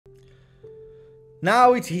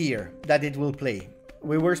Now it's here that it will play.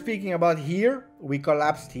 We were speaking about here. We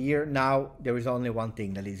collapsed here. Now there is only one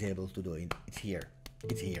thing that is able to do it. It's here.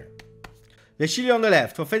 It's here. De Sciglio on the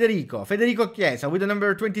left for Federico. Federico Chiesa with the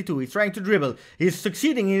number 22. He's trying to dribble. He's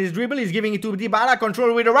succeeding in his dribble. He's giving it to Dybala.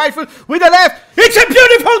 Control with the right foot. With the left. It's a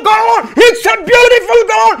beautiful goal. It's a beautiful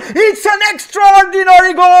goal. It's an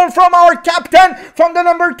extraordinary goal from our captain. From the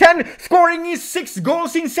number 10. Scoring his 6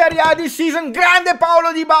 goals in Serie A this season. Grande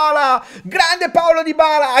Paulo Dybala. Grande Paulo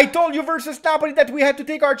Dybala. I told you versus Napoli that we had to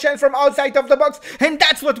take our chance from outside of the box. And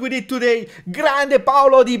that's what we did today. Grande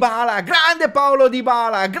Paulo Dybala. Grande Paulo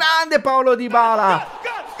Dybala. Grande Paulo Dybala.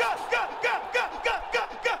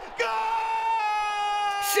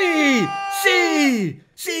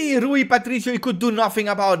 See, Rui Patricio, he could do nothing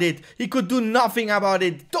about it. He could do nothing about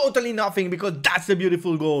it. Totally nothing, because that's a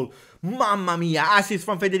beautiful goal. Mamma mia, assist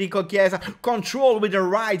from Federico Chiesa. Control with the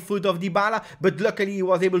right foot of Dybala, but luckily he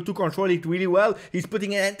was able to control it really well. He's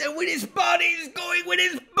putting it in with his body. He's going with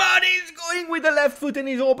his body. He's going with the left foot and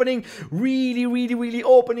he's opening. Really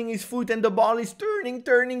opening his foot, and the ball is turning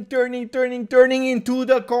into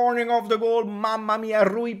the corner of the goal. Mamma mia,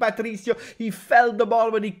 Rui Patricio. He felt the ball,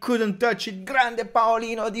 but he couldn't touch it. Grande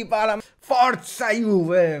Paolino Dybala. Forza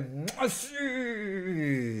Juve.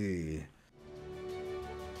 Sì.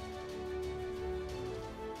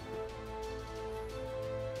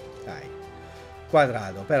 Dai,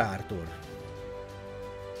 quadrato per Arthur.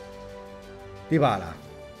 Dybala,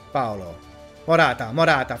 Paolo,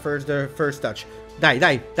 Morata, first touch.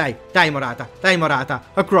 Dai, Morata,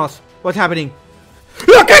 across. What's happening?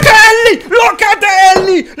 Locatelli,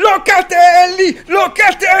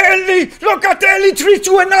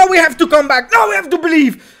 3-2, and now we have to come back. Now we have to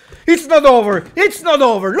believe. It's not over.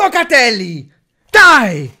 Locatelli,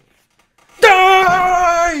 die.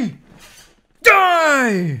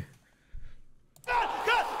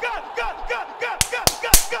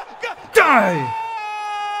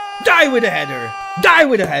 Die with a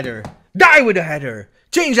header.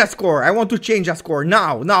 Change that score. I want to change that score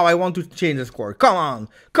now. I want to change the score. Come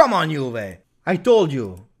on, Juve. I told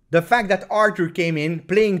you. The fact that Arthur came in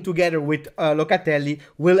playing together with Locatelli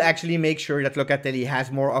will actually make sure that Locatelli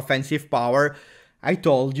has more offensive power. I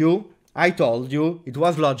told you. It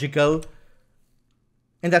was logical.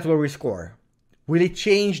 And that's where we score. Will it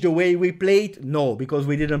change the way we played? No, because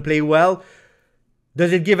we didn't play well.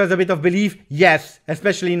 Does it give us a bit of belief? Yes,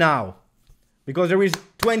 especially now. Because there is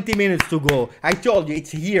 20 minutes to go. I told you,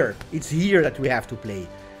 it's here. It's here that we have to play.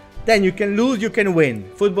 Then you can lose, you can win.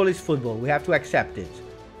 Football is football. We have to accept it.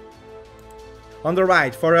 On the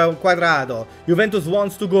right, for Quadrado. Juventus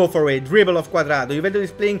wants to go for it. Dribble of Quadrado.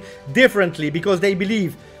 Juventus is playing differently because they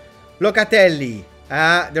believe. Locatelli.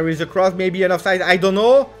 There is a cross, maybe an offside. I don't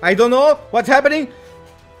know. What's happening?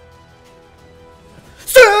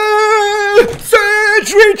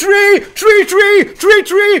 3-3.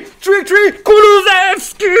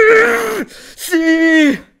 Kulusevski.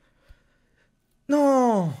 See.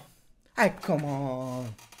 No. Come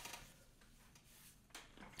on.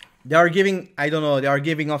 They are giving, I don't know, they are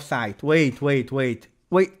giving offside. Wait. Oh,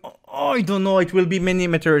 I don't know. It will be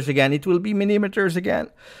millimeters again.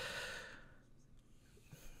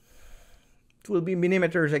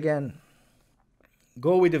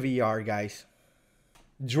 Go with the VR, guys.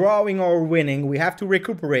 Drawing or winning, we have to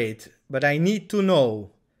recuperate. But I need to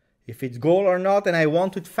know if it's goal or not, and I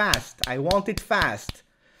want it fast.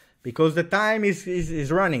 Because the time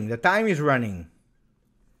is running.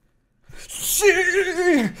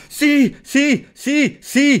 See,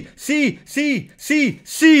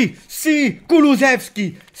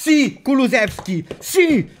 Kulusevski.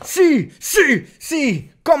 See.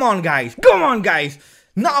 Come on, guys.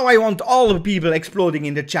 Now I want all the people exploding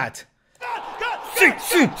in the chat.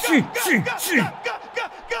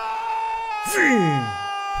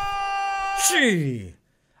 See.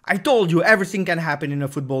 I told you everything can happen in a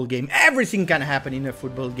football game.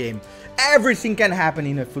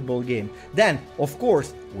 Then, of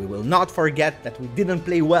course, we will not forget that we didn't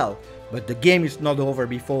play well. But the game is not over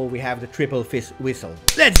before we have the triple whistle.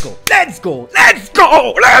 Let's go!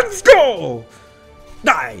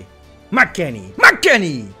 Die! McKennie!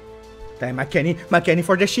 Dai, McKennie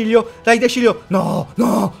for De Sciglio. Dai, De Sciglio! No!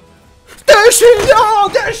 De Sciglio!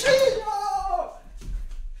 De Sciglio!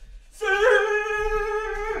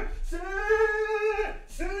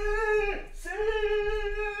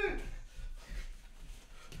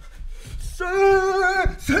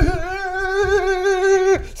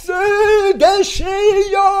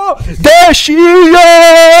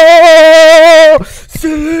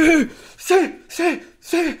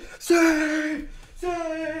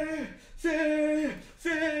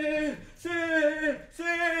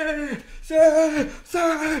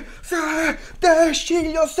 De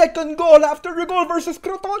Sciglio, second goal after the goal versus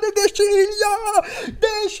Crotone. De Sciglio!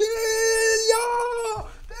 De Sciglio!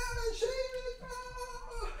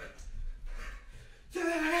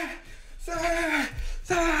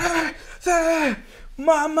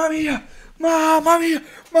 Mamma mia! Mamma mia!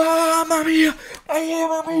 Mamma mia!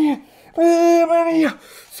 Mamma mia! Mamma mia!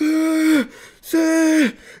 Sì!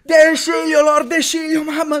 Sì! De Sciglio, Lord De Sciglio!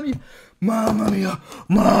 Mamma mia! Mamma mia!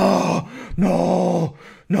 No! No!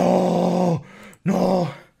 No!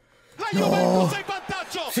 No! La Juventus è in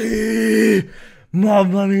vantaggio! Sì!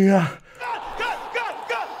 Mamma mia!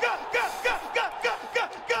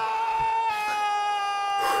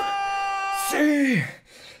 Sì!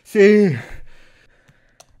 Sì!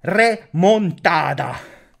 Remontada!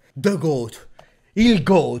 The GOAT! Il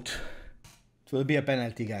GOAT! It will be a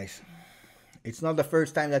penalty, guys. It's not the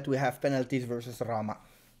first time that we have penalties versus Roma.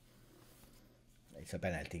 It's a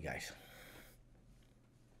penalty, guys.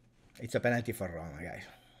 It's a penalty for Roma, guys.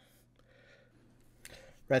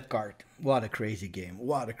 Red card. What a crazy game.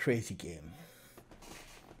 What a crazy game.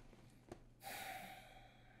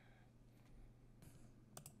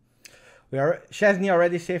 Szczesny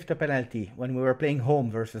already saved a penalty when we were playing home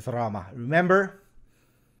versus Roma. Remember?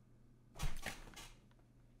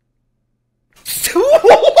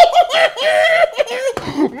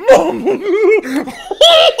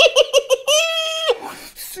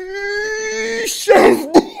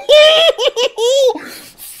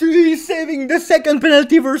 Saving the second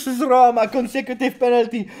penalty versus Roma, consecutive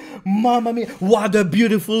penalty. Mamma mia, what a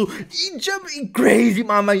beautiful, crazy,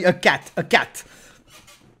 mamma mia, a cat.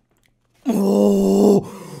 Oh,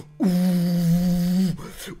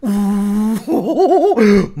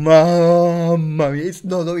 mamma mia, it's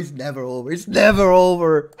never over. It's never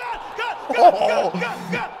over. Oh.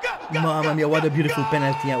 Mamma mia, what a beautiful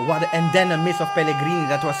penalty. And then a miss of Pellegrini,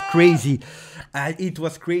 that was crazy. It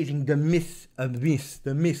was crazy. The miss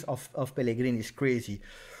of Pellegrini is crazy.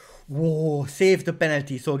 Whoa, save the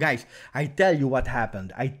penalty. So guys, I tell you what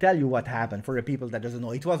happened. For the people that doesn't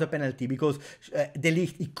know. It was a penalty because De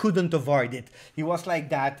Ligt, he couldn't avoid it. He was like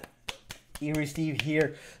that. He received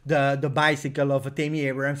here the bicycle of Tammy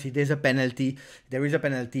Abrams. There is a penalty.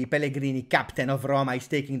 Pellegrini, captain of Roma, is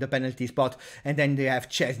taking the penalty spot. And then they have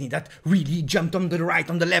Szczesny that really jumped on the right,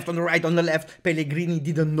 on the left, on the right, on the left. Pellegrini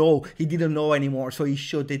didn't know. He didn't know anymore. So he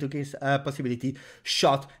shot. They took his possibility,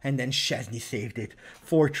 shot, and then Szczesny saved it.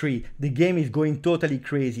 4-3. The game is going totally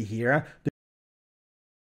crazy here.